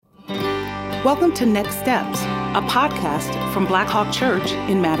Welcome to Next Steps, a podcast from Black Hawk Church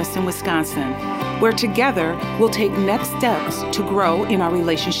in Madison, Wisconsin, where together we'll take next steps to grow in our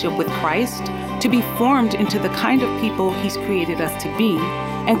relationship with Christ, to be formed into the kind of people He's created us to be,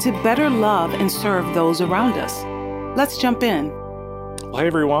 and to better love and serve those around us. Let's jump in. Well, hey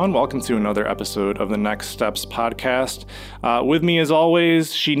everyone, welcome to another episode of the Next Steps podcast. With me as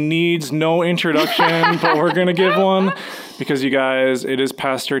always, she needs no introduction, but we're going to give one because you guys, it is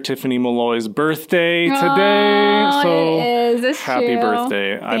Pastor Tiffany Malloy's birthday today. So it is. It's happy true.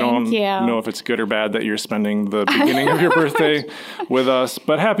 Birthday. I don't know if it's good or bad that you're spending the beginning of your birthday with us,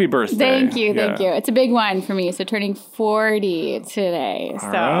 but happy birthday. Thank you. It's a big one for me. So turning 40 today.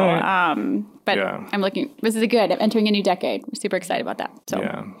 I'm looking, this is I'm entering a new decade. We're super excited about that. So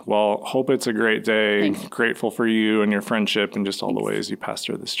yeah. Well, hope it's a great day. Thanks. Grateful for you and your friendship and just all the ways you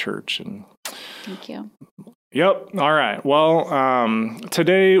pastor this church. And thank you. Yep. All right. Well,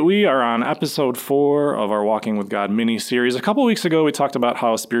 today we are on episode 4 of our Walking with God mini-series. A couple weeks ago, we talked about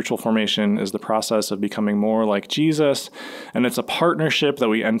how spiritual formation is the process of becoming more like Jesus, and it's a partnership that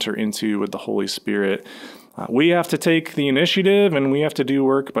we enter into with the Holy Spirit. We have to take the initiative and we have to do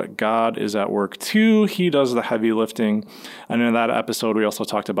work, but God is at work too. He does the heavy lifting. And in that episode, we also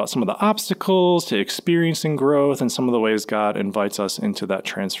talked about some of the obstacles to experiencing growth and some of the ways God invites us into that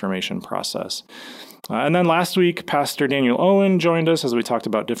transformation process. And then last week, Pastor Daniel Owen joined us as we talked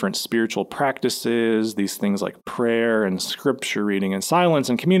about different spiritual practices, these things like prayer and scripture reading and silence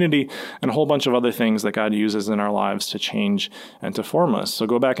and community, and a whole bunch of other things that God uses in our lives to change and to form us. So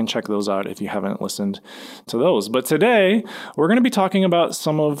go back and check those out if you haven't listened to those. But today, we're going to be talking about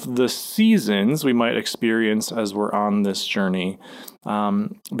some of the seasons we might experience as we're on this journey.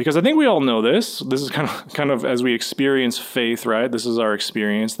 Because I think we all know this. This is kind of as we experience faith, right? This is our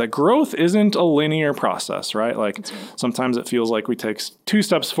experience that growth isn't a linear process, right? Like sometimes it feels like we take 2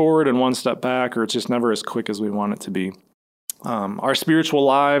 steps forward and 1 step back, or it's just never as quick as we want it to be. Our spiritual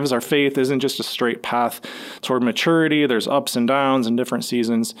lives, our faith isn't just a straight path toward maturity. There's ups and downs in different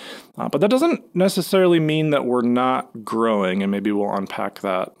seasons, but that doesn't necessarily mean that we're not growing, and maybe we'll unpack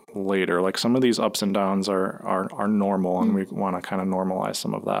that later. Like some of these ups and downs are normal, and we want to kind of normalize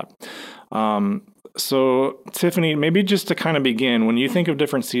some of that. So Tiffany, maybe just to kind of begin, when you think of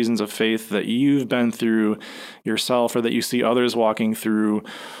different seasons of faith that you've been through yourself or that you see others walking through,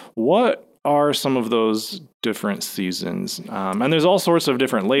 what are some of those different seasons? And there's all sorts of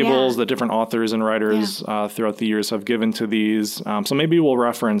different labels that different authors and writers throughout the years have given to these. So maybe we'll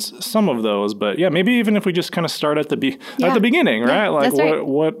reference some of those, but maybe even if we just kind of start at the beginning, right? Like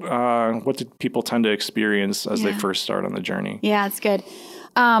what did people tend to experience as they first start on the journey? Yeah, it's good.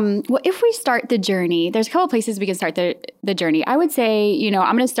 Well, if we start the journey, there's a couple places we can start the journey. I would say,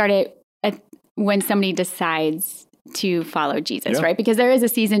 I'm going to start it at when somebody decides to follow Jesus, right? Because there is a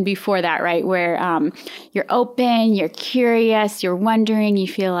season before that, right? Where you're open, you're curious, you're wondering, you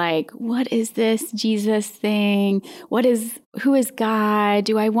feel like, what is this Jesus thing? Who is God?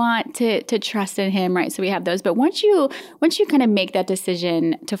 Do I want to trust in Him, right? So we have those. But once you kind of make that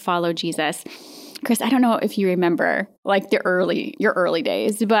decision to follow Jesus, Chris, I don't know if you remember like your early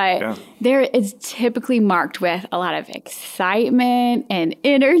days, but there it's typically marked with a lot of excitement and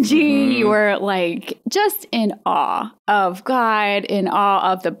energy. Mm-hmm. You were like just in awe of God, in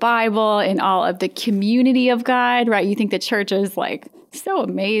awe of the Bible, in awe of the community of God, right? You think the church is like so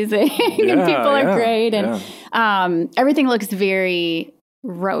amazing and people are great and everything looks very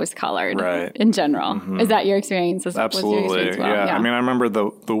rose-colored in general. Mm-hmm. Is that your experience? Absolutely. Your experience well? Yeah. I mean, I remember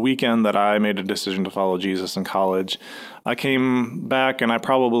the weekend that I made a decision to follow Jesus in college, I came back and I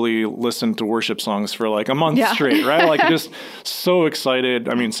probably listened to worship songs for like a month straight, right? Like just so excited.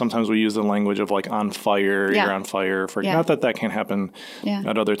 I mean, sometimes we use the language of like on fire, you're on fire. Not that can't happen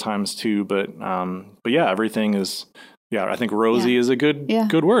at other times too, but everything is... Yeah, I think rosy is a good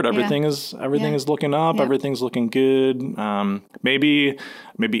word. Everything is looking up. Yep. Everything's looking good. Maybe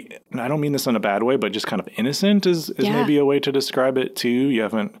I don't mean this in a bad way, but just kind of innocent is maybe a way to describe it too. You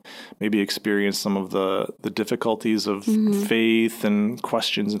haven't maybe experienced some of the difficulties of faith and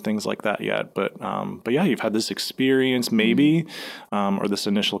questions and things like that yet. But you've had this experience maybe, or this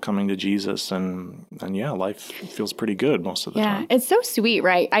initial coming to Jesus, and life feels pretty good most of the time. Yeah, it's so sweet,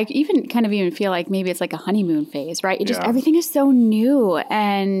 right? I even feel like maybe it's like a honeymoon phase, right? Everything is so new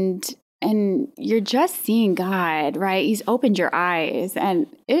and you're just seeing God, right? He's opened your eyes and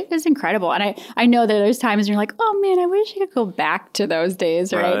it is incredible. And I know that there's times when you're like, oh man, I wish I could go back to those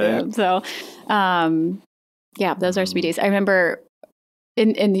days, right? So, those are sweet days. I remember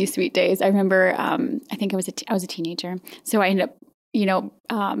in these sweet days, I think I was a teenager. So I ended up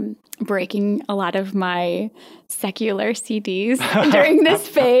breaking a lot of my secular CDs during this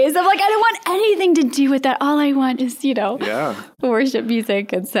phase of like, I don't want anything to do with that. All I want is, worship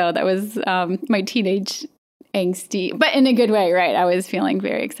music. And so that was my teenage angsty, but in a good way, right? I was feeling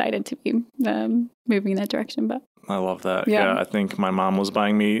very excited to be moving in that direction. But I love that. Yeah. I think my mom was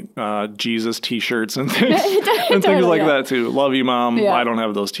buying me Jesus t-shirts and things, and things like that too. Love you, Mom. Yeah. I don't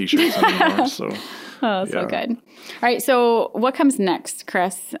have those t-shirts anymore. So. Oh, so good. All right. So what comes next,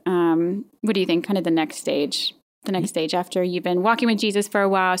 Chris? What do you think? Kind of the next stage after you've been walking with Jesus for a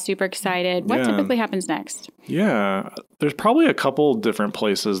while, super excited. What typically happens next? Yeah. There's probably a couple different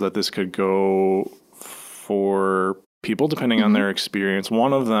places that this could go for people, depending on their experience.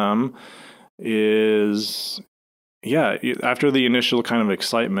 One of them is, after the initial kind of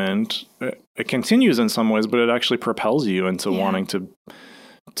excitement, it continues in some ways, but it actually propels you into wanting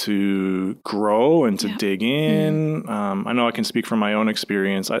to grow and to dig in. I know I can speak from my own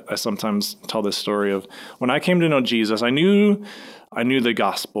experience. I sometimes tell this story of when I came to know Jesus, I knew the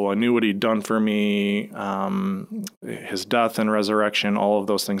gospel. I knew what he'd done for me, his death and resurrection, all of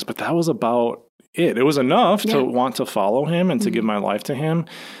those things. But that was about it. It was enough to want to follow him and to give my life to him.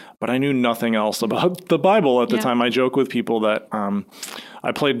 But I knew nothing else about the Bible at the time. I joke with people that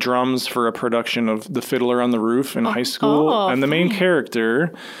I played drums for a production of The Fiddler on the Roof in high school. And the main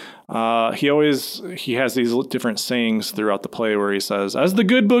character, he has these different sayings throughout the play where he says, as the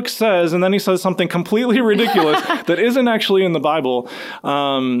good book says, and then he says something completely ridiculous that isn't actually in the Bible.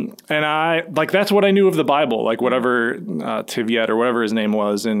 And that's what I knew of the Bible, like whatever Tiviet or whatever his name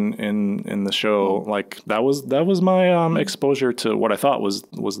was in the show, like that was my exposure to what I thought was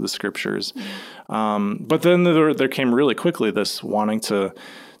the scriptures. But then there came really quickly this wanting to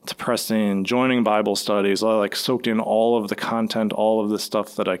press in, joining Bible studies. I soaked in all of the content, all of the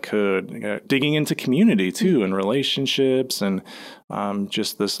stuff that I could, digging into community too, and relationships, and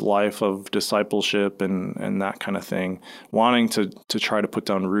just this life of discipleship and that kind of thing. Wanting to try to put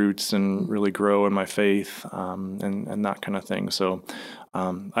down roots and really grow in my faith, and that kind of thing. So,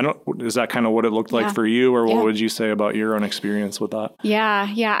 is that kind of what it looked like for you, or what would you say about your own experience with that?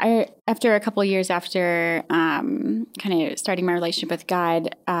 I after a couple of years after kind of starting my relationship with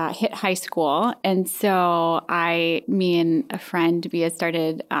God, hit high school, and so me and a friend, we had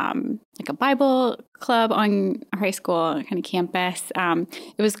started like a Bible club on our high school kind of campus.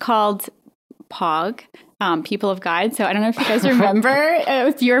 It was called POG. People of God. So I don't know if you guys remember,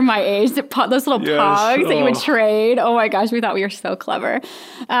 if you're my age, those little pogs that you would trade. Oh my gosh, we thought we were so clever.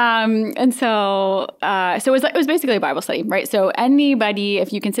 And so it was basically a Bible study, right? So anybody,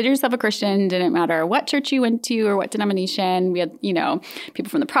 if you consider yourself a Christian, didn't matter what church you went to or what denomination, we had, people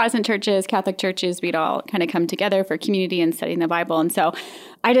from the Protestant churches, Catholic churches, we'd all kind of come together for community and studying the Bible. And so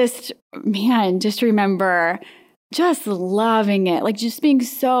I just remember just loving it, like just being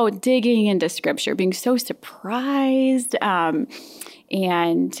so digging into scripture, being so surprised. And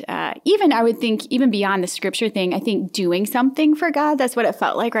even I would think, even beyond the scripture thing, I think doing something for God, that's what it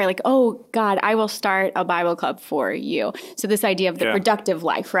felt like, right? Like, oh, God, I will start a Bible club for you. So this idea of the productive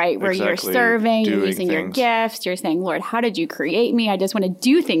life, right? Where you're serving, you're using your gifts, you're saying, Lord, how did you create me? I just want to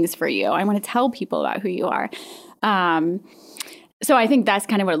do things for you. I want to tell people about who you are. So I think that's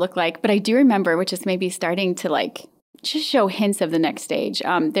kind of what it looked like. But I do remember, which is maybe starting to just show hints of the next stage.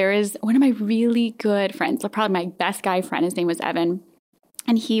 There is one of my really good friends, probably my best guy friend. His name was Evan.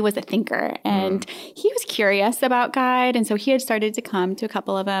 And he was a thinker, and he was curious about God. And so he had started to come to a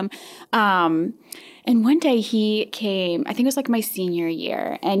couple of them. And one day he came, I think it was my senior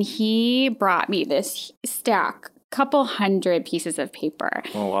year, and he brought me this stack, couple hundred pieces of paper.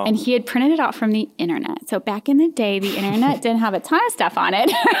 Oh, wow. And he had printed it out from the internet. So back in the day, the internet didn't have a ton of stuff on it.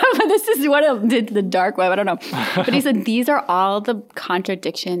 But this is what it did to the dark web. I don't know. But he said, these are all the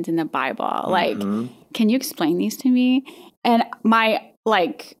contradictions in the Bible. Can you explain these to me? And my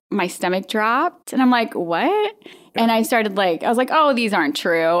stomach dropped. And I'm like, what? And I started I was like, oh, these aren't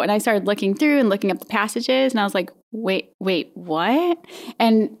true. And I started looking through and looking up the passages. And I was like, wait, what?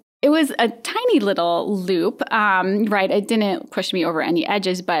 And it was a tiny little loop, right? It didn't push me over any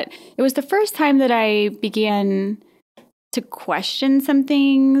edges, but it was the first time that I began to question some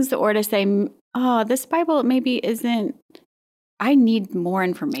things, or to say, oh, this Bible maybe isn't, I need more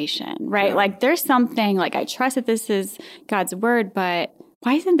information, right? Yeah. There's something, I trust that this is God's word, but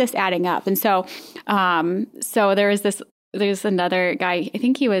why isn't this adding up? And so there's another guy, I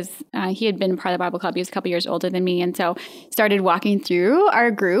think he had been part of the Bible club. He was a couple years older than me. And so started walking through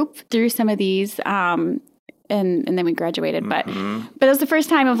our group through some of these, and then we graduated. But it was the first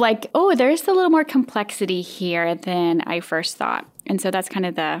time of oh, there's a little more complexity here than I first thought. And so that's kind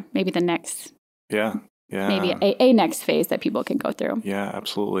of maybe the next maybe a next phase that people can go through. Yeah,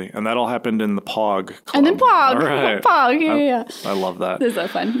 absolutely. And that all happened in the POG club. And then POG. All right. POG, yeah. I love that. This is so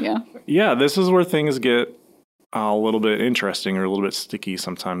fun, yeah. Yeah, this is where things get a little bit interesting or a little bit sticky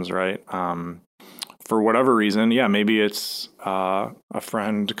sometimes, right? For whatever reason, maybe it's a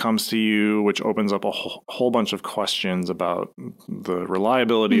friend comes to you, which opens up a whole bunch of questions about the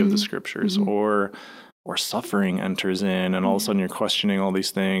reliability of the scriptures, or suffering enters in, and all of a sudden you're questioning all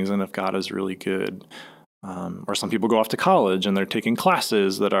these things, and if God is really good. Or some people go off to college and they're taking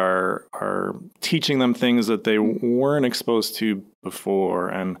classes that are teaching them things that they weren't exposed to before,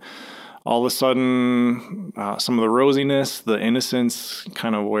 and all of a sudden, some of the rosiness, the innocence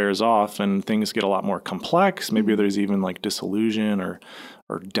kind of wears off and things get a lot more complex. Maybe there's even like disillusion or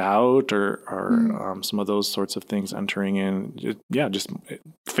doubt or some of those sorts of things entering in. Just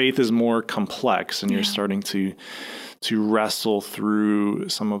faith is more complex, and you're starting to wrestle through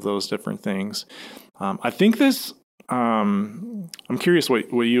some of those different things. I think this, I'm curious what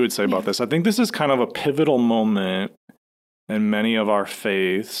you would say about this. I think this is kind of a pivotal moment in many of our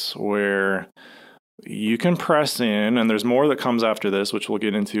faiths where you can press in, and there's more that comes after this, which we'll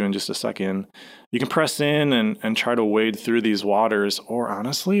get into in just a second. You can press in and try to wade through these waters, or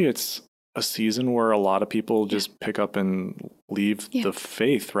honestly, it's a season where a lot of people just pick up and leave the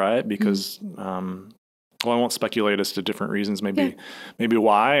faith, right? Because, I won't speculate as to different reasons, maybe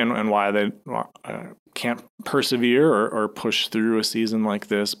why and why they can't persevere or push through a season like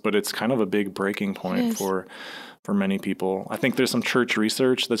this, but it's kind of a big breaking point for many people. I think there's some church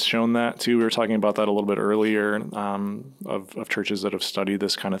research that's shown that too. We were talking about that a little bit earlier, of churches that have studied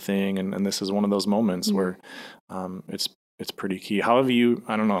this kind of thing, and this is one of those moments where it's pretty key. How have you,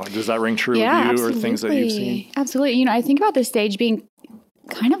 I don't know, does that ring true with you absolutely. Or things that you've seen? Absolutely. I think about this stage being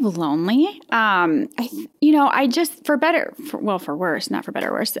kind of lonely. I just, for worse, not for better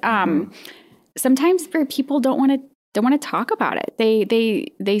or worse. Sometimes for people don't want to talk about it.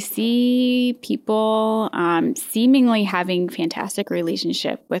 They see people seemingly having fantastic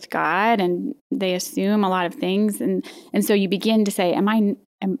relationship with God, and they assume a lot of things, and so you begin to say,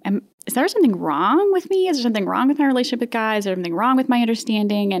 is there something wrong with me? Is there something wrong with my relationship with God? Is there something wrong with my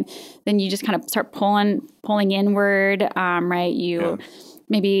understanding? And then you just kind of start pulling inward, right? You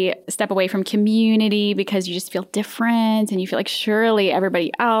maybe step away from community because you just feel different, and you feel like surely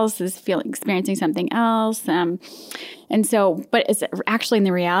everybody else is experiencing something else. And so, but it's actually in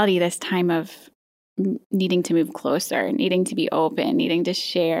the reality this time of needing to move closer, needing to be open, needing to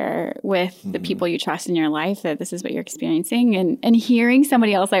share with the people you trust in your life that this is what you're experiencing, and hearing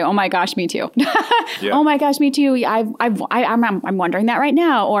somebody else say, "Oh my gosh, me too." "Oh my gosh, me too. I'm wondering that right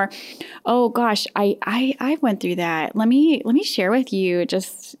now," or "Oh gosh, I went through that. Let me share with you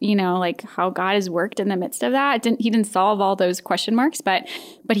just like how God has worked in the midst of that. He didn't solve all those question marks, but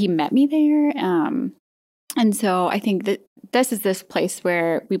He met me there." And so I think that this is this place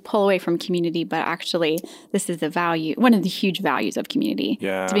where we pull away from community, but actually this is one of the huge values of community,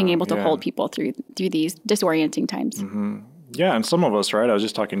 to being able to hold people through these disorienting times. Yeah. And some of us, right? I was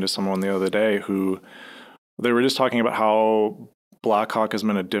just talking to someone the other day who they were just talking about how Blackhawk has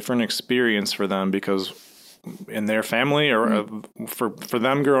been a different experience for them because in their family or for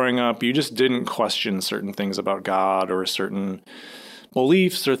them growing up, you just didn't question certain things about God or certain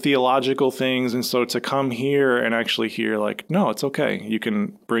beliefs or theological things. And so to come here and actually hear like, no, it's okay. You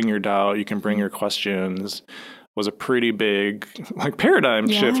can bring your doubt, you can bring your questions, was a pretty big like paradigm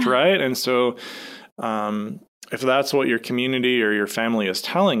shift, right? And so if that's what your community or your family is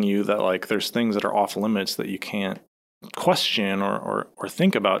telling you, that like there's things that are off limits that you can't question or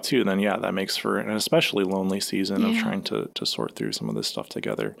think about too, then that makes for an especially lonely season of trying to sort through some of this stuff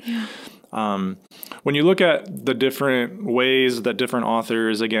together. When you look at the different ways that different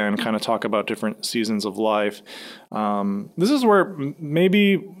authors, again, kind of talk about different seasons of life, this is where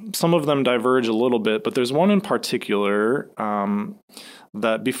maybe some of them diverge a little bit, but there's one in particular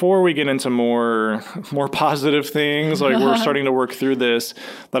that before we get into more positive things, like we're starting to work through this,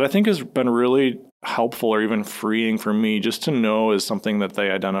 that I think has been really helpful or even freeing for me just to know is something that they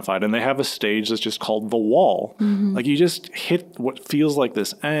identified. And they have a stage that's just called the wall. Like you just hit what feels like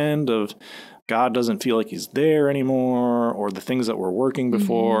this end of God doesn't feel like He's there anymore, or the things that were working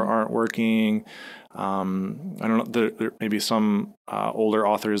before aren't working. I don't know, there maybe some older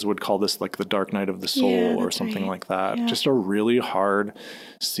authors would call this like the dark night of the soul or something like that. Just a really hard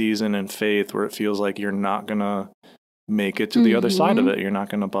season in faith where it feels like you're not going to make it to the other side of it. You're not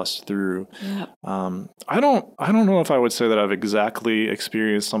going to bust through. I don't know if I would say that I've exactly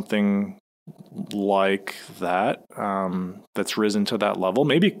experienced something like that that's risen to that level.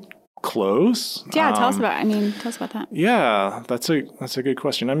 Maybe close. Tell us about that. Yeah, that's a good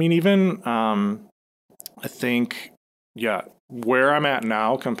question. I mean, even I think, where I'm at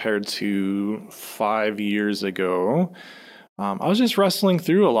now compared to 5 years ago, I was just wrestling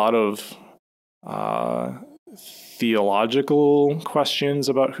through a lot of theological questions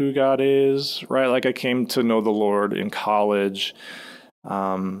about who God is, right? Like I came to know the Lord in college,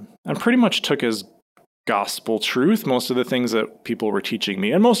 and pretty much took as gospel truth most of the things that people were teaching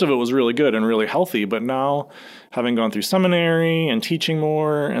me. And most of it was really good and really healthy. But now, having gone through seminary and teaching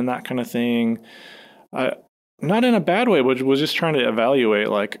more and that kind of thing, not in a bad way, but was just trying to evaluate,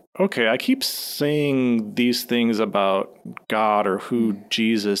 like, okay, I keep saying these things about God or who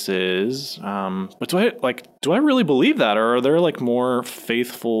Jesus is, but do I really believe that, or are there like more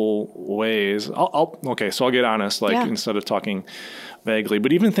faithful ways? So I'll get honest, instead of talking vaguely,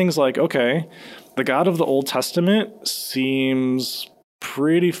 but even things like, okay, the God of the Old Testament seems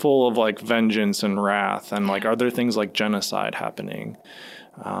pretty full of like vengeance and wrath, and like, are there things like genocide happening?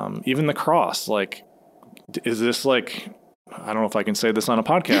 Even the cross, like, is this like, I don't know if I can say this on a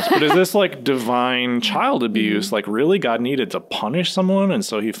podcast, but is this like divine child abuse? Like, really, God needed to punish someone, and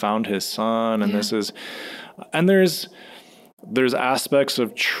so he found his son, and there's aspects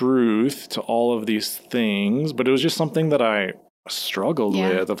of truth to all of these things, but it was just something that I struggled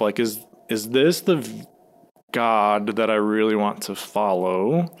with, of like, is this the God that I really want to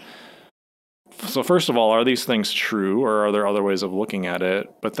follow? So first of all, are these things true, or are there other ways of looking at it?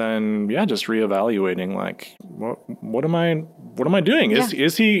 But then, just reevaluating, like, what am I doing?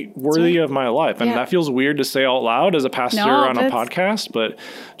 Is he worthy of my life? And that feels weird to say out loud as a pastor on a podcast, but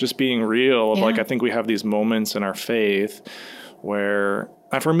just being real, like, I think we have these moments in our faith where,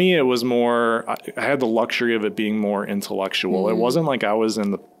 for me, it was more, I had the luxury of it being more intellectual. It wasn't like I was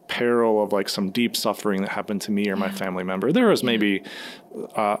in the peril of like some deep suffering that happened to me or my family member. There was maybe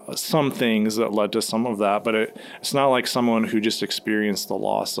some things that led to some of that, but it's not like someone who just experienced the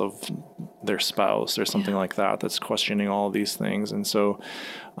loss of their spouse or something like that that's questioning all of these things. And so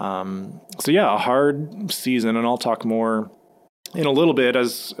a hard season, and I'll talk more in a little bit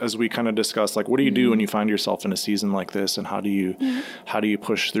as we kind of discuss, like, what do you do when you find yourself in a season like this, and how do you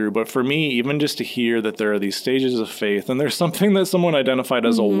push through? But for me, even just to hear that there are these stages of faith, and there's something that someone identified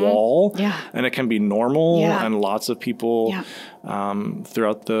as a wall, and it can be normal, and lots of people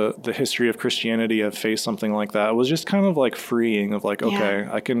throughout the history of Christianity have faced something like that. It was just kind of like freeing, of like, okay,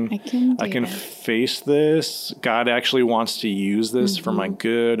 I can face this. God actually wants to use this for my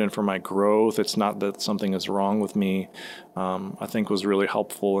good and for my growth. It's not that something is wrong with me. I think was really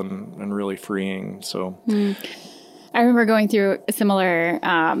helpful and really freeing. So I remember going through a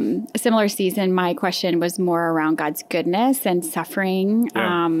similar season. My question was more around God's goodness and suffering.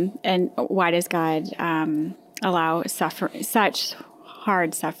 And why does God allow such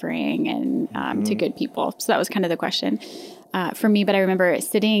hard suffering and to good people? So that was kind of the question for me. But I remember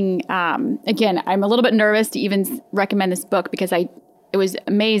sitting, again, I'm a little bit nervous to even recommend this book because it was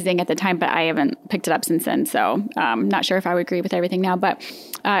amazing at the time, but I haven't picked it up since then. So I'm not sure if I would agree with everything now, but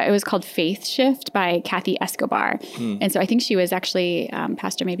it was called Faith Shift by Kathy Escobar. And so I think she was actually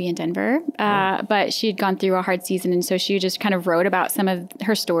pastor maybe in Denver, but she had gone through a hard season. And so she just kind of wrote about some of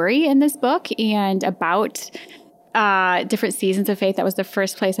her story in this book and about different seasons of faith. That was the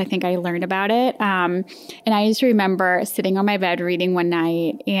first place I think I learned about it. And I just remember sitting on my bed reading one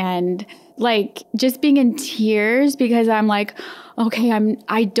night and like just being in tears because I'm like, okay,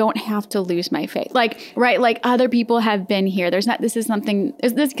 I don't have to lose my faith. Like, right. Like other people have been here. Because this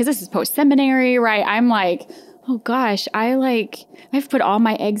is post-seminary, right? I'm like, oh gosh, I've put all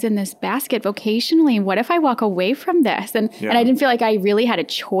my eggs in this basket vocationally. What if I walk away from this? And I didn't feel like I really had a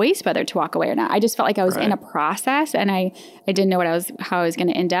choice whether to walk away or not. I just felt like I was in a process and I didn't know how I was going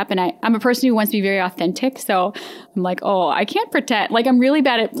to end up. And I'm a person who wants to be very authentic. So I'm like, oh, I can't pretend. Like I'm really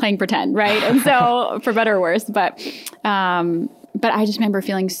bad at playing pretend. Right. And so for better or worse, but I just remember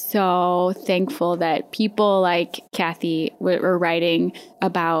feeling so thankful that people like Kathy were writing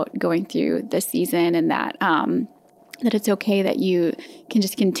about going through this season and that it's okay that you can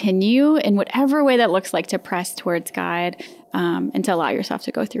just continue in whatever way that looks like to press towards God and to allow yourself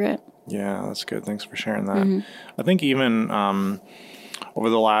to go through it. Yeah, that's good. Thanks for sharing that. I think even over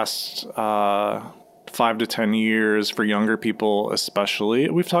the last 5 to 10 years for younger people, especially,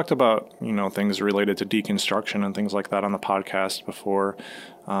 we've talked about, things related to deconstruction and things like that on the podcast before.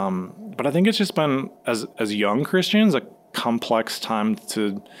 But I think it's just been as young Christians, a complex time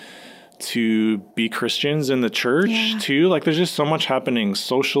to be Christians in the church too. Like there's just so much happening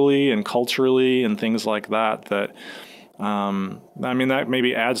socially and culturally and things like that, that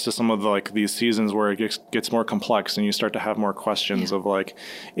maybe adds to some of these seasons where it gets more complex and you start to have more questions of like,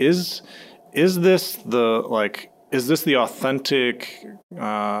 is this the is this the authentic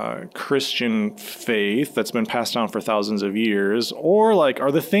Christian faith that's been passed down for thousands of years? Or like,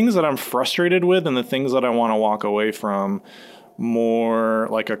 are the things that I'm frustrated with and the things that I want to walk away from more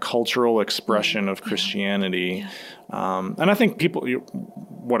like a cultural expression of Christianity? And I think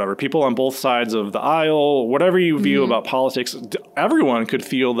people on both sides of the aisle, whatever you view about politics, everyone could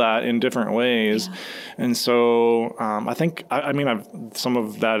feel that in different ways. Yeah. And so I think, some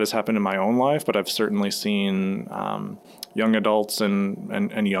of that has happened in my own life, but I've certainly seen young adults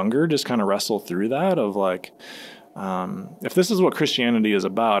and younger just kind of wrestle through that of like, if this is what Christianity is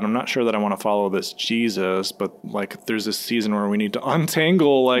about, I'm not sure that I want to follow this Jesus, but like there's this season where we need to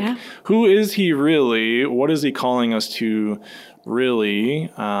untangle like, who is he really? What is he calling us to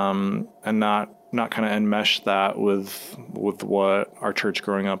really? And not kind of enmesh that with what our church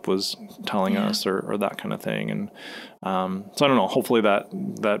growing up was telling us or that kind of thing. And so I don't know, hopefully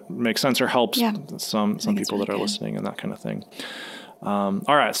that makes sense or helps some people that are listening and that kind of thing. All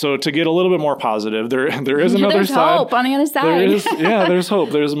right. So to get a little bit more positive, there is another there's side. Hope on the other side. There's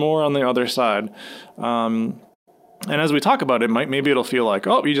hope. There's more on the other side. And as we talk about it, maybe it'll feel like,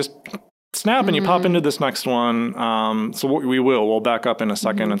 oh, you just snap and you pop into this next one. So we'll back up in a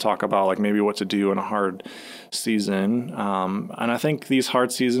second and talk about like maybe what to do in a hard season. And I think these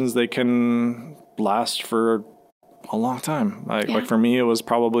hard seasons, they can last for a long time. Like for me, it was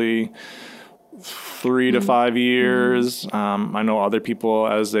probably 3 to 5 years. I know other people,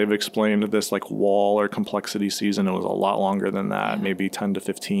 as they've explained this like wall or complexity season, it was a lot longer than that, maybe 10 to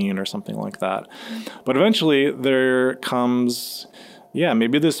 15 or something like that. But eventually there comes,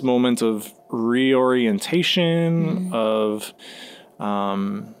 maybe this moment of reorientation, of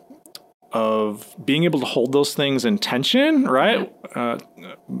being able to hold those things in tension, right?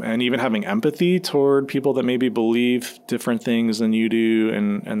 And even having empathy toward people that maybe believe different things than you do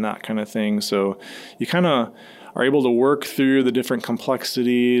and that kind of thing. So you kind of are able to work through the different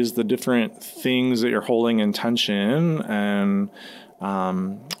complexities, the different things that you're holding in tension, and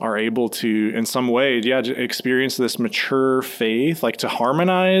are able to, in some way, experience this mature faith, like to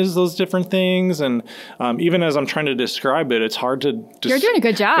harmonize those different things. And even as I'm trying to describe it, it's hard to... You're doing a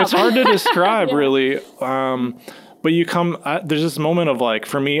good job. It's hard to describe, really. But you come... there's this moment of like,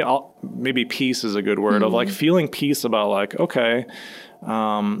 for me, maybe peace is a good word, of like feeling peace about like, okay,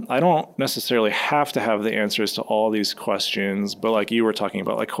 I don't necessarily have to have the answers to all these questions, but like you were talking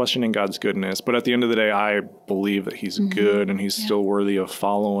about, like questioning God's goodness. But at the end of the day, I believe that he's good and he's still worthy of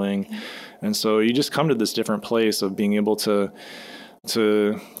following. And so you just come to this different place of being able to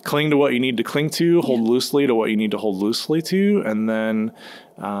cling to what you need to cling to, hold loosely to what you need to hold loosely to, and then,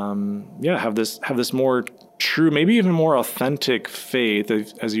 have this more true, maybe even more authentic faith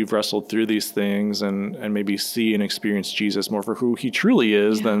as you've wrestled through these things and maybe see and experience Jesus more for who he truly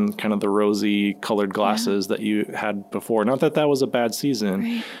is than kind of the rosy colored glasses that you had before. Not that was a bad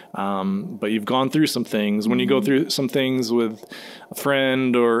season, but you've gone through some things. When you go through some things with a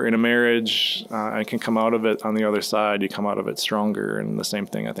friend or in a marriage, and can come out of it on the other side, you come out of it stronger. And the same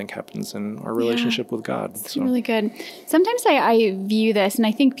thing I think happens in our relationship with God. It's really good. Sometimes I view this, and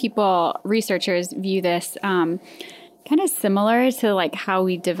I think researchers view this kind of similar to like how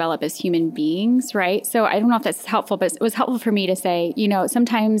we develop as human beings, right? So I don't know if that's helpful, but it was helpful for me to say,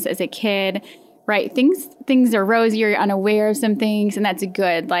 sometimes as a kid, right, things are rosy, you're unaware of some things, and that's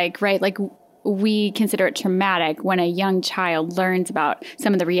good. Like, right, like we consider it traumatic when a young child learns about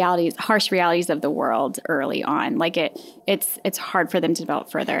some of the harsh realities of the world early on. Like it's hard for them to develop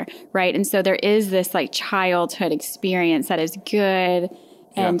further, right? And so there is this like childhood experience that is good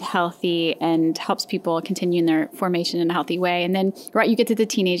and healthy and helps people continue in their formation in a healthy way. And then, right, you get to the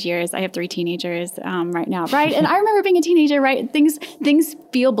teenage years. I have 3 teenagers right now, right? And I remember being a teenager, right? Things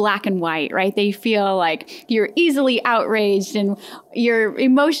feel black and white, right? They feel like you're easily outraged and your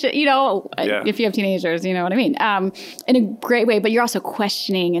emotion, if you have teenagers, you know what I mean? In a great way, but you're also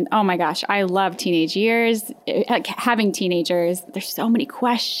questioning. And oh my gosh, I love teenage years. Like having teenagers, there's so many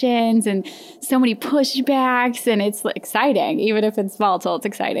questions and so many pushbacks, and it's exciting, even if it's volatile. It's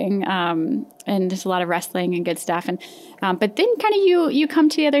exciting. And there's a lot of wrestling and good stuff. And, but then kind of you come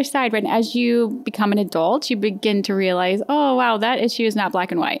to the other side, right? And as you become an adult, you begin to realize, oh, wow, that issue is not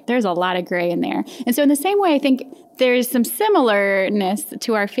black and white. There's a lot of gray in there. And so in the same way, I think there's some similarness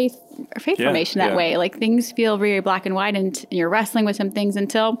to our faith formation that way. Like things feel very black and white, and you're wrestling with some things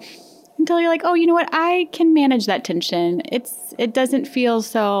until you're like, oh, you know what? I can manage that tension. It doesn't feel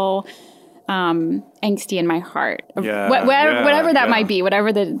so angsty in my heart. Whatever that might be,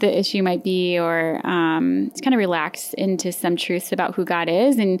 whatever the issue might be, or it's kind of relaxed into some truths about who God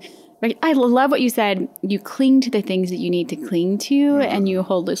is, and I love what you said. You cling to the things that you need to cling to, and you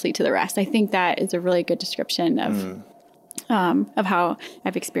hold loosely to the rest. I think that is a really good description of how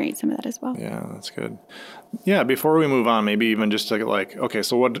I've experienced some of that as well. Yeah, that's good. Yeah, before we move on, maybe even just to like, okay,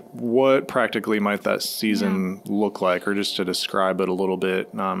 so what practically might that season look like, or just to describe it a little bit,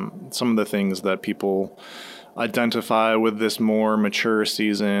 some of the things that people identify with this more mature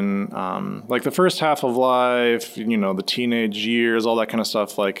season, like the first half of life, the teenage years, all that kind of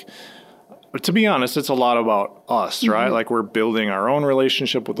stuff. Like, to be honest, it's a lot about us, right? Like we're building our own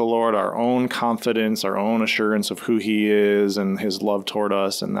relationship with the Lord, our own confidence, our own assurance of who he is and his love toward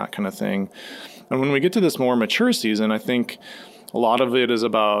us and that kind of thing. And when we get to this more mature season, I think a lot of it is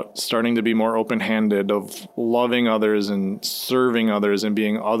about starting to be more open-handed, of loving others and serving others and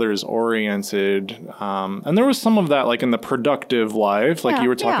being others-oriented. And there was some of that like in the productive life, like you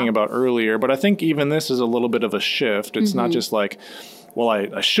were talking about earlier. But I think even this is a little bit of a shift. It's not just like, well,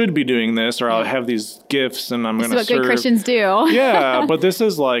 I should be doing this, or I have these gifts and I'm going to serve. This is what good Christians do. Yeah, but this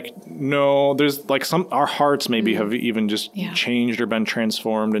is like, no, there's like our hearts maybe have even just changed or been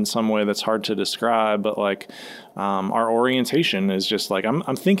transformed in some way that's hard to describe. But like our orientation is just like,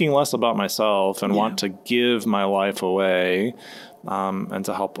 I'm thinking less about myself and want to give my life away and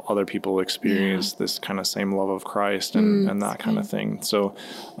to help other people experience this kind of same love of Christ and that kind of thing. So,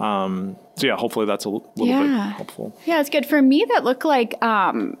 yeah, hopefully that's a little bit helpful. Yeah, it's good. For me, that looked like,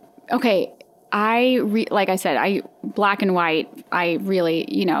 okay, like I said, black and white, I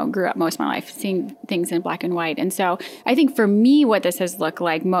really, grew up most of my life seeing things in black and white. And so I think for me, what this has looked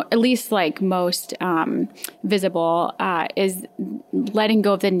like, at least like most visible, is letting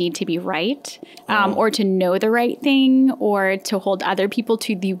go of the need to be right, or to know the right thing, or to hold other people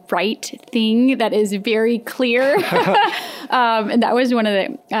to the right thing that is very clear. And that was one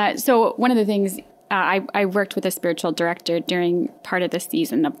of the things. I worked with a spiritual director during part of the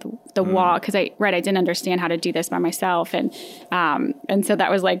season of the wall, because I didn't understand how to do this by myself, and so that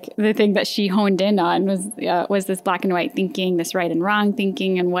was like the thing that she honed in on was this black and white thinking, this right and wrong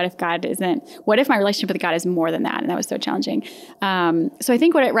thinking, and what if my relationship with God is more than that? And that was so challenging. So I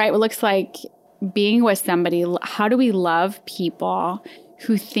think what looks like being with somebody. How do we love people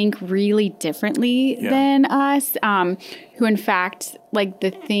who think really differently than us? Who in fact like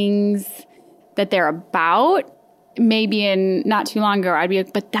the things that they're about, maybe in not too long ago, I'd be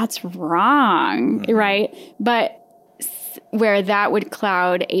like, but that's wrong, right? But where that would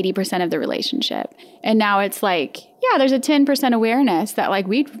cloud 80% of the relationship. And now it's like, there's a 10% awareness that like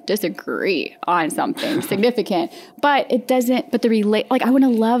we disagree on something significant, but it doesn't, but like I want to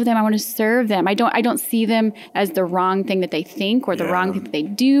love them. I want to serve them. I don't see them as the wrong thing that they think, or the wrong thing that they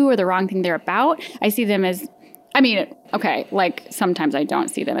do, or the wrong thing they're about. I see them as, okay, like sometimes I don't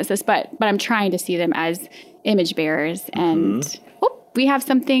see them as this, but I'm trying to see them as image bearers, and we have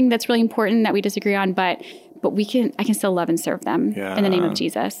something that's really important that we disagree on, but I can still love and serve them in the name of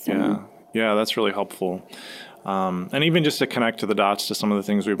Jesus. Yeah, that's really helpful. And even just to connect to the dots to some of the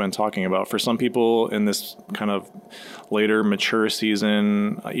things we've been talking about, for some people in this kind of later mature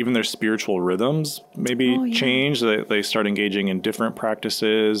season, even their spiritual rhythms maybe change. They start engaging in different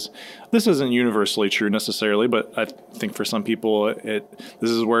practices. This isn't universally true necessarily, but I think for some people, this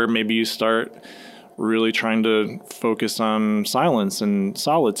is where maybe you start really trying to focus on silence and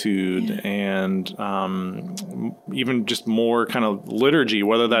solitude, and even just more kind of liturgy,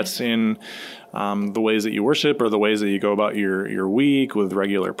 whether that's in the ways that you worship or the ways that you go about your week with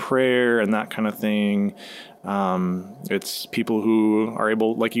regular prayer and that kind of thing. It's people who are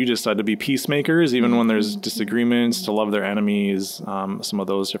able, like you just said, to be peacemakers, even when there's disagreements, to love their enemies, some of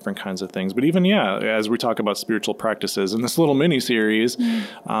those different kinds of things. But even, as we talk about spiritual practices in this little mini series,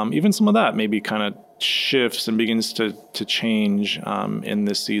 even some of that maybe kind of shifts and begins to change in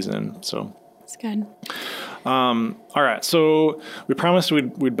this season. So that's good. All right. So we promised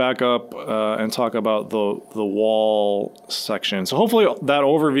we'd back up and talk about the wall section. So hopefully that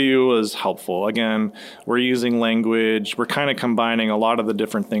overview is helpful. Again, we're using language. We're kind of combining a lot of the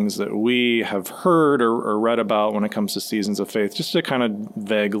different things that we have heard or read about when it comes to seasons of faith, just to kind of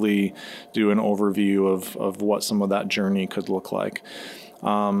vaguely do an overview of what some of that journey could look like.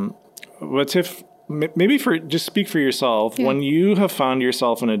 But Tiff, maybe just speak for yourself. Yeah. When you have found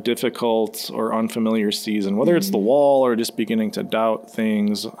yourself in a difficult or unfamiliar season, whether it's the wall or just beginning to doubt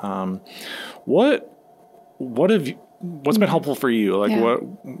things, what's been helpful for you? Like, what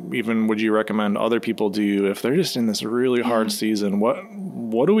even would you recommend other people do if they're just in this really hard season?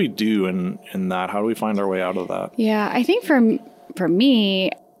 What do we do in that? How do we find our way out of that? Yeah, I think for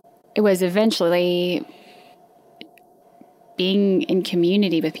me, it was eventually being in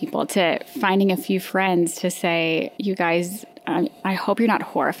community with people, to finding a few friends to say, you guys, I hope you're not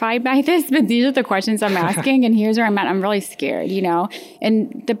horrified by this, but these are the questions I'm asking. And here's where I'm at. I'm really scared,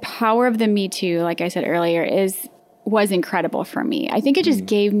 and the power of the Me Too, like I said earlier, was incredible for me. I think it just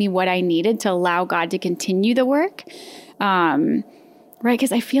gave me what I needed to allow God to continue the work. Right.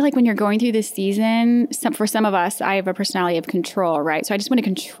 Because I feel like when you're going through this season, for some of us, I have a personality of control, right? So I just want to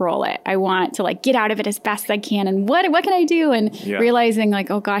control it. I want to get out of it as fast as I can. And what can I do? And realizing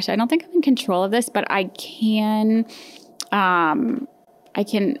oh gosh, I don't think I'm in control of this, but I can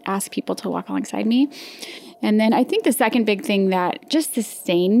ask people to walk alongside me. And then I think the second big thing that just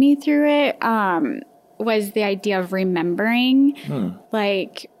sustained me through it, was the idea of remembering,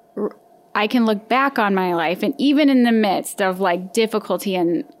 I can look back on my life, and even in the midst of difficulty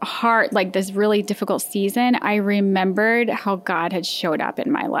and hard, this really difficult season, I remembered how God had showed up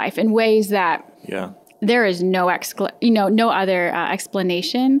in my life in ways that there is no other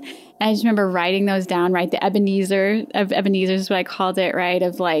explanation. And I just remember writing those down, right? The Ebenezer is what I called it, right?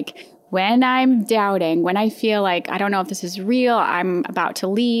 Of when I'm doubting, when I feel I don't know if this is real, I'm about to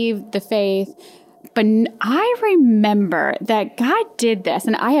leave the faith. But I remember that God did this,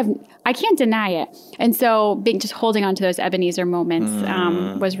 and I can't deny it. And so just holding on to those Ebenezer moments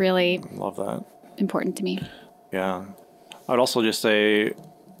was really love that important to me. Yeah. I would also just say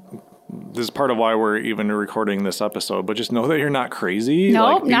this is part of why we're even recording this episode, but just know that you're not crazy.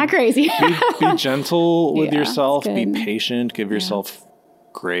 No, not crazy. be gentle with yourself, be patient, give yourself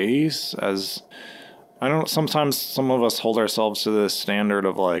grace. As I don't, sometimes some of us hold ourselves to this standard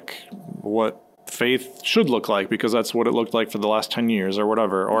of what faith should look like because that's what it looked like for the last 10 years or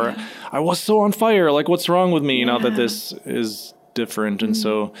whatever. Or I was so on fire. What's wrong with me now that this is different? And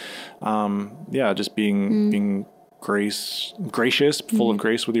so, just being gracious, full of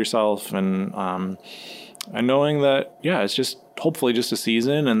grace with yourself, and knowing that, it's just hopefully just a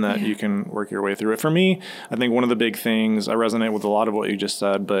season, and that you can work your way through it. For me, I think one of the big things, I resonate with a lot of what you just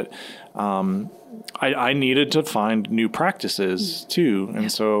said, but I needed to find new practices too.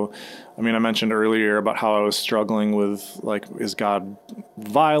 And so, I mentioned earlier about how I was struggling with is God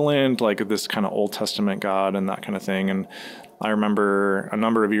violent, this kind of Old Testament God and that kind of thing. And I remember a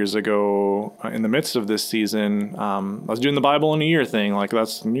number of years ago, in the midst of this season, I was doing the Bible in a year thing.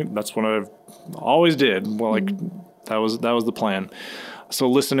 That's what I've always did. Well, that was the plan. So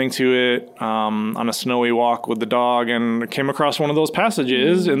listening to it on a snowy walk with the dog, and came across one of those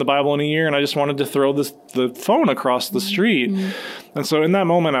passages in the Bible in a year, and I just wanted to throw the phone across the street. And so in that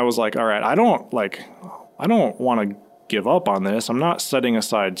moment, I was all right, I don't want to give up on this. I'm not setting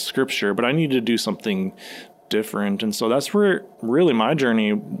aside Scripture, but I need to do something different. And so that's where really my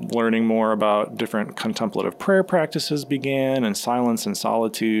journey learning more about different contemplative prayer practices began, and silence and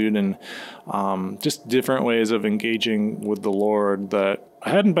solitude, and just different ways of engaging with the Lord that I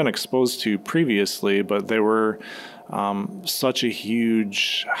hadn't been exposed to previously, but they were such a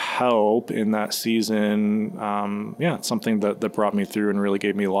huge help in that season. It's something that brought me through and really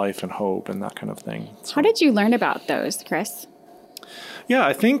gave me life and hope and that kind of thing. So, how did you learn about those, Chris? Yeah,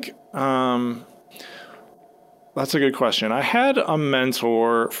 I think that's a good question. I had a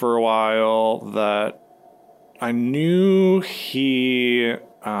mentor for a while that I knew he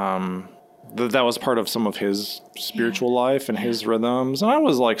that was part of some of his spiritual life and his rhythms. And I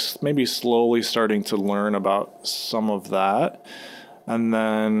was maybe slowly starting to learn about some of that. And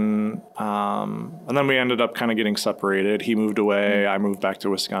then we ended up kind of getting separated. He moved away. I moved back to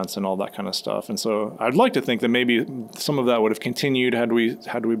Wisconsin, all that kind of stuff. And so I'd like to think that maybe some of that would have continued had we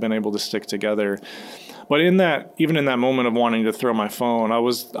been able to stick together. But even in that moment of wanting to throw my phone, I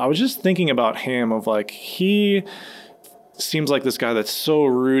was just thinking about him of he seems like this guy that's so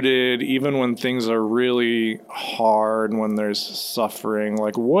rooted, even when things are really hard, when there's suffering.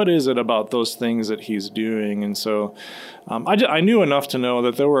 What is it about those things that he's doing? And so I knew enough to know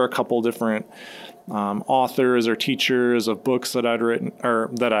that there were a couple different authors or teachers of books that I'd written or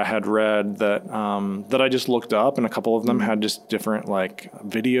that I had read that I just looked up, and a couple of them had just different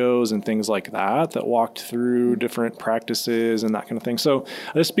videos and things like that walked through different practices and that kind of thing. So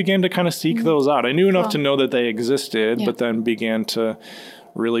I just began to kind of seek those out. I knew enough to know that they existed, but then began to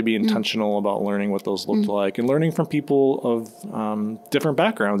really be intentional about learning what those looked like, and learning from people of different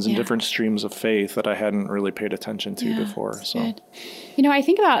backgrounds and different streams of faith that I hadn't really paid attention to before. So, good. I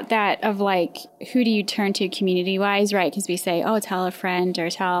think about that of who do you turn to community-wise, right? Because we say, oh, tell a friend or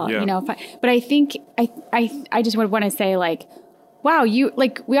tell, but I think I just would want to say wow,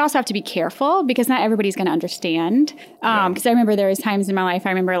 we also have to be careful because not everybody's going to understand. Because I remember there was times in my life, I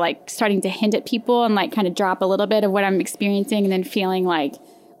remember starting to hint at people and kind of drop a little bit of what I'm experiencing, and then feeling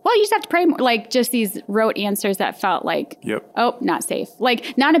well, you just have to pray more. Like just these rote answers that felt like, oh, not safe.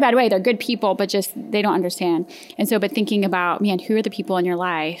 Like not in a bad way. They're good people, but just they don't understand. And so, but thinking about, man, who are the people in your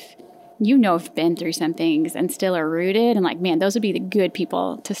life have been through some things and still are rooted, and like, man, those would be the good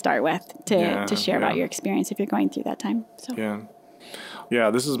people to start with to share about your experience if you're going through that time. So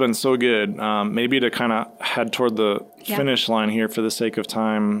yeah, this has been so good. Maybe to kind of head toward the finish line here for the sake of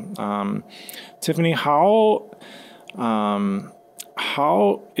time. Tiffany, how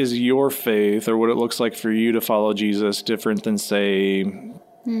is your faith, or what it looks like for you to follow Jesus, different than, say,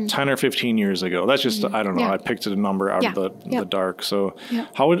 10 or 15 years ago? That's just, I don't know. I picked a number out of the dark. So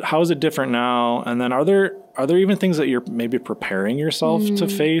how is it different now? And then are there even things that you're maybe preparing yourself to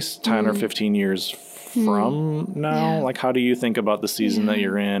face 10 or 15 years from now? Like, how do you think about the season that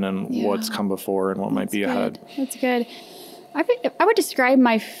you're in and what's come before and what might be ahead? That's good. I would describe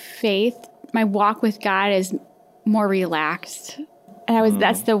my faith, my walk with God, as more relaxed. And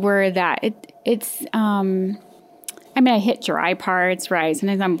that's the word that it's, I hit dry parts, right?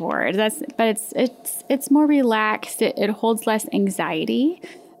 Sometimes I'm bored. But it's more relaxed. It holds less anxiety,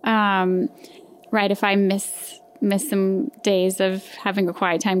 right? If I miss some days of having a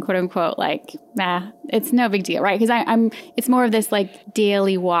quiet time, quote unquote, like, it's no big deal, right? Because it's more of this like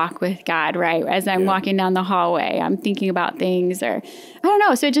daily walk with God, right? As I'm walking down the hallway, I'm thinking about things, or I don't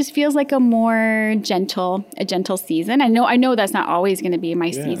know. So it just feels like a more gentle season. I know that's not always going to be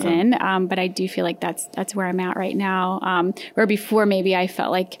my season, but I do feel like that's where I'm at right now. Where before maybe I felt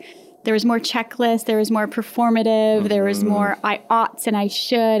like there was more checklist, there was more performative, there was more I oughts and I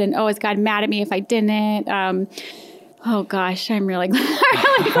should, and is God mad at me if I didn't? Oh gosh, I'm really glad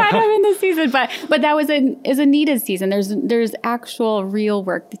I'm in this season. But that is a needed season. There's actual real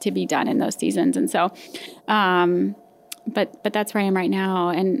work to be done in those seasons, and so, but that's where I am right now.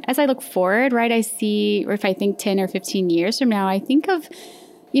 And as I look forward, right, I see, or if I think 10 or 15 years from now, I think of,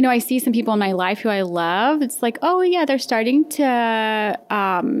 I see some people in my life who I love. It's like, they're starting to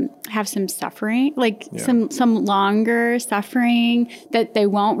have some suffering, like some longer suffering that they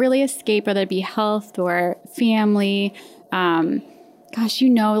won't really escape, whether it be health or family. Gosh,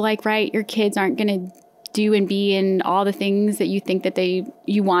 right, your kids aren't going to do and be in all the things that you think that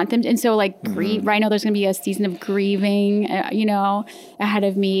you want them to. And so like grieve, right? I know there's going to be a season of grieving, ahead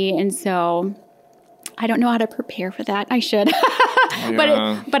of me. And so I don't know how to prepare for that. I should.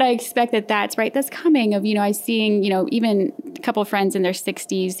 But I expect that's right. That's coming of, I seeing, even a couple of friends in their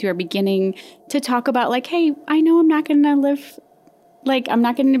 60s who are beginning to talk about like, hey, I know I'm not going to live, like, I'm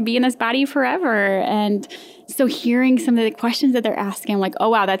not going to be in this body forever. And so hearing some of the questions that they're asking, I'm like, oh,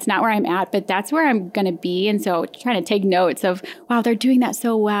 wow, that's not where I'm at, but that's where I'm going to be. And so trying to take notes of, wow, they're doing that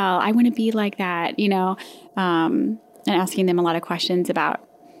so well. I want to be like that, and asking them a lot of questions about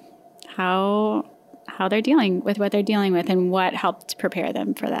how they're dealing with what they're dealing with and what helped prepare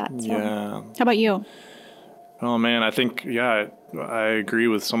them for that. So, how about you? Oh man, I think, I agree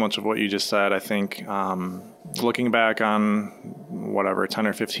with so much of what you just said. I think, looking back on whatever, 10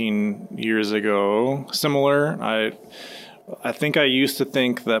 or 15 years ago, similar, I think I used to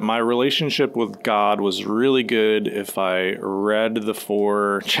think that my relationship with God was really good if I read the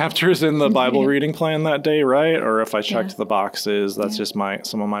 4 chapters in the Bible reading plan that day, right? Or if I checked the boxes. That's just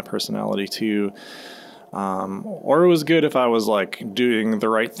some of my personality too. Or it was good if I was like doing the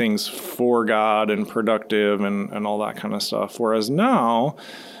right things for God and productive and all that kind of stuff. Whereas now,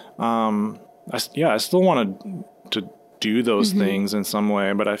 I still want to do those things in some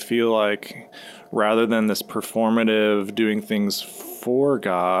way, but I feel like rather than this performative doing things for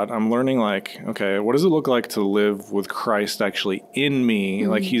God, I'm learning like, okay, what does it look like to live with Christ actually in me?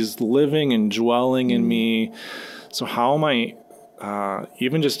 Like he's living and dwelling in me. So how am I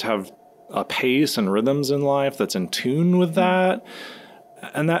even just have a pace and rhythms in life that's in tune with that?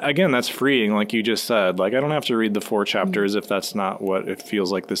 And that, again, that's freeing, like you just said. Like, I don't have to read the 4 chapters if that's not what it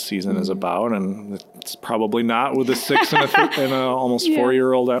feels like this season is about. And it's probably not with a 6 and a almost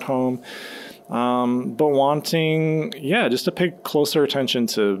 4-year-old at home. But wanting, just to pay closer attention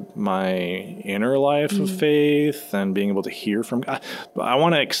to my inner life of faith and being able to hear from God. I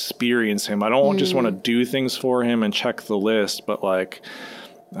want to experience him. I don't just want to do things for him and check the list, but like,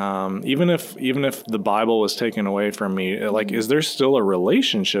 even if the Bible was taken away from me, like, is there still a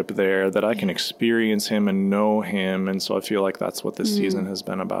relationship there that I can experience him and know him? And so I feel like that's what this season has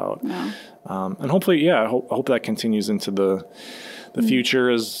been about. Yeah. And hopefully, I hope that continues into the future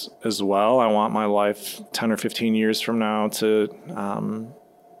as well. I want my life 10 or 15 years from now to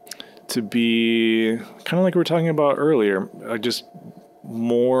be kind of like we were talking about earlier, just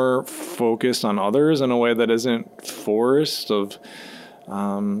more focused on others in a way that isn't forced, of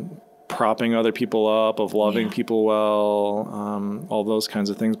propping other people up, of loving people well, all those kinds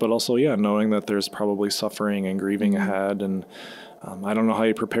of things. But also, knowing that there's probably suffering and grieving ahead. And I don't know how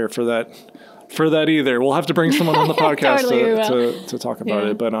you prepare for that either. We'll have to bring someone on the podcast to talk about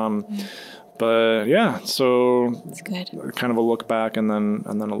it. But so it's good. Kind of a look back and then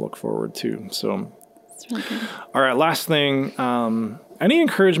a look forward too. So it's really good. All right, last thing, any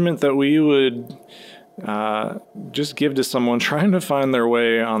encouragement that we would just give to someone trying to find their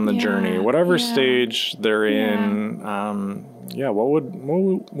way on the journey, whatever stage they're in. What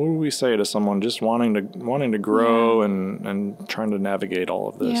would we say to someone just wanting to grow and trying to navigate all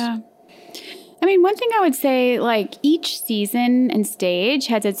of this? Yeah. I mean, one thing I would say, like, each season and stage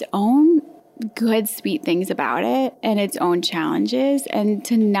has its own good, sweet things about it and its own challenges, and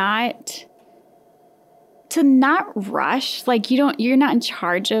to not rush, like you're not in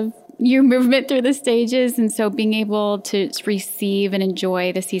charge of your movement through the stages. And so being able to receive and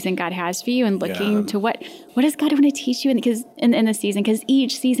enjoy the season God has for you, and looking to what does God want to teach you in the season? Because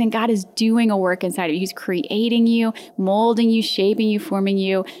each season God is doing a work inside of you. He's creating you, molding you, shaping you, forming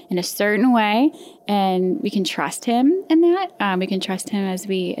you in a certain way. And we can trust him in that. We can trust him as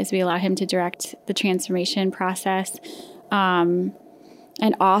we allow him to direct the transformation process. And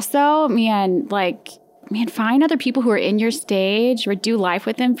also, find other people who are in your stage, or do life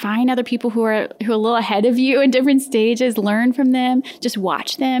with them. Find other people who are a little ahead of you in different stages. Learn from them. Just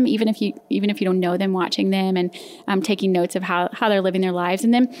watch them, even if you don't know them. Watching them and taking notes of how they're living their lives,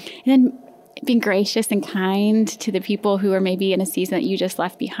 and then being gracious and kind to the people who are maybe in a season that you just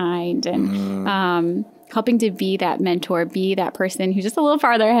left behind, and helping to be that mentor, be that person who's just a little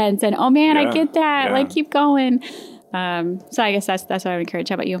farther ahead and saying, "Oh man, I get that. Like, keep going." So I guess that's what I would encourage.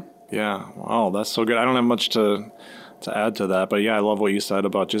 How about you? Yeah. Wow, that's so good. I don't have much to add to that, but I love what you said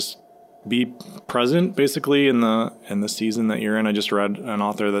about just be present basically in the season that you're in. I just read an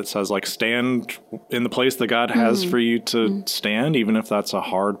author that says, like, stand in the place that God has for you to stand, even if that's a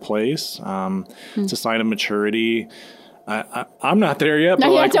hard place. It's a sign of maturity. I'm not there yet,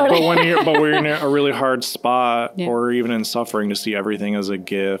 but but when we're in a really hard spot, or even in suffering, to see everything as a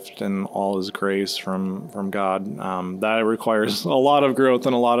gift and all is grace from God, that requires a lot of growth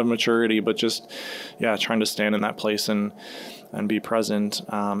and a lot of maturity. But just trying to stand in that place and be present.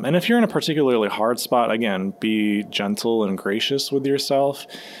 And if you're in a particularly hard spot, again, be gentle and gracious with yourself.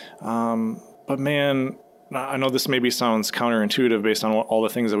 But man, I know this maybe sounds counterintuitive based on all the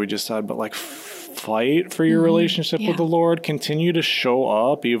things that we just said, but like, fight for your relationship with the Lord. Continue to show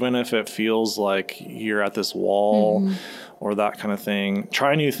up, even if it feels like you're at this wall or that kind of thing.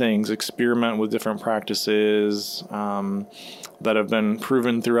 Try new things, experiment with different practices that have been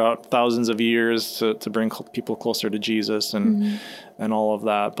proven throughout thousands of years to bring people closer to Jesus and all of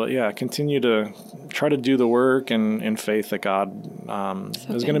that. But continue to try to do the work and in faith that God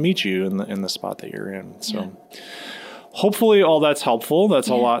is going to meet you in the spot that you're in. So hopefully all that's helpful. That's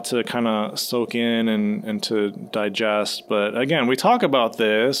a lot to kind of soak in and to digest. But again, we talk about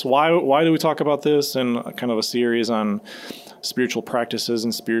this. Why do we talk about this in kind of a series on spiritual practices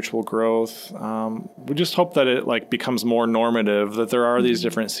and spiritual growth? We just hope that it becomes more normative, that there are these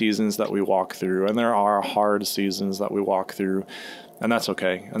different seasons that we walk through, and there are hard seasons that we walk through. And that's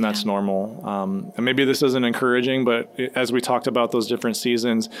okay. And that's normal. And maybe this isn't encouraging, but as we talked about those different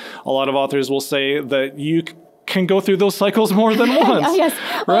seasons, a lot of authors will say that you can go through those cycles more than once. Yes.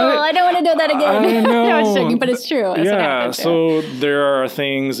 Right? Well, I don't want to know that again. I know. I was joking, but it's true. That's so there are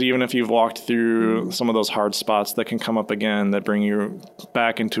things, even if you've walked through some of those hard spots, that can come up again that bring you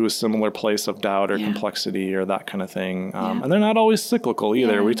back into a similar place of doubt or complexity or that kind of thing. And they're not always cyclical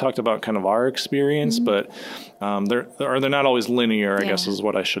either. We talked about kind of our experience, but they're not always linear, I guess is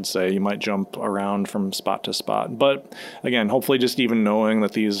what I should say. You might jump around from spot to spot. But again, hopefully just even knowing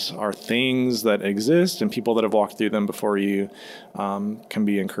that these are things that exist and people that have walked through them before you can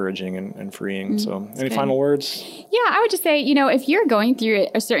be encouraging and freeing. So any final words? Yeah, I would just say, if you're going through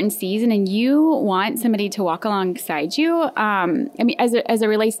a certain season and you want somebody to walk alongside you, as it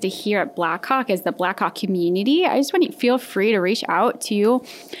relates to here at Blackhawk, as the Blackhawk community, I just want you to feel free to reach out to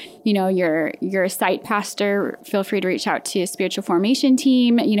your site pastor. Feel free to reach out to a spiritual formation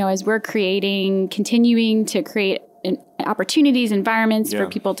team, as we're continuing to create opportunities, environments for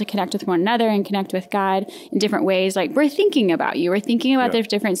people to connect with one another and connect with God in different ways. Like, we're thinking about you. We're thinking about the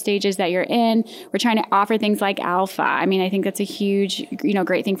different stages that you're in. We're trying to offer things like Alpha. I mean, I think that's a huge,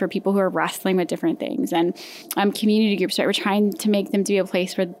 great thing for people who are wrestling with different things. And community groups, right? We're trying to make them to be a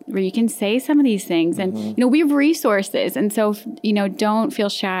place where you can say some of these things. And, we have resources. And so, don't feel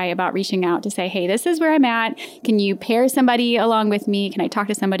shy about reaching out to say, hey, this is where I'm at. Can you pair somebody along with me? Can I talk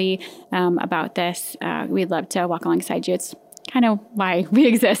to somebody about this? We'd love to walk alongside you. It's kind of why we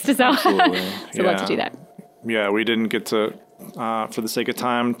exist. So, Absolutely. so love to do that. Yeah, we didn't get to, for the sake of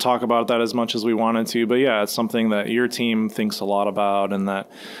time, talk about that as much as we wanted to. But yeah, it's something that your team thinks a lot about, and that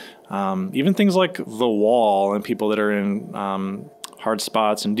even things like the wall and people that are in hard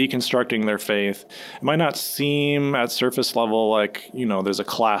spots and deconstructing their faith, it might not seem at surface level like, there's a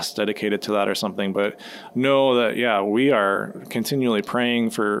class dedicated to that or something, but know that, yeah, we are continually praying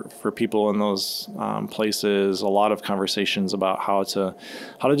for people in those places, a lot of conversations about how to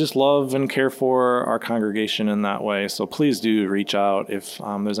just love and care for our congregation in that way. So please do reach out if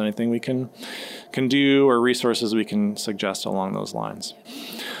there's anything we can do or resources we can suggest along those lines.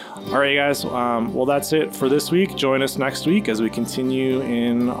 All right, guys. Well, that's it for this week. Join us next week as we continue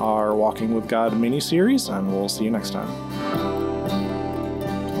in our Walking with God mini-series, and we'll see you next time.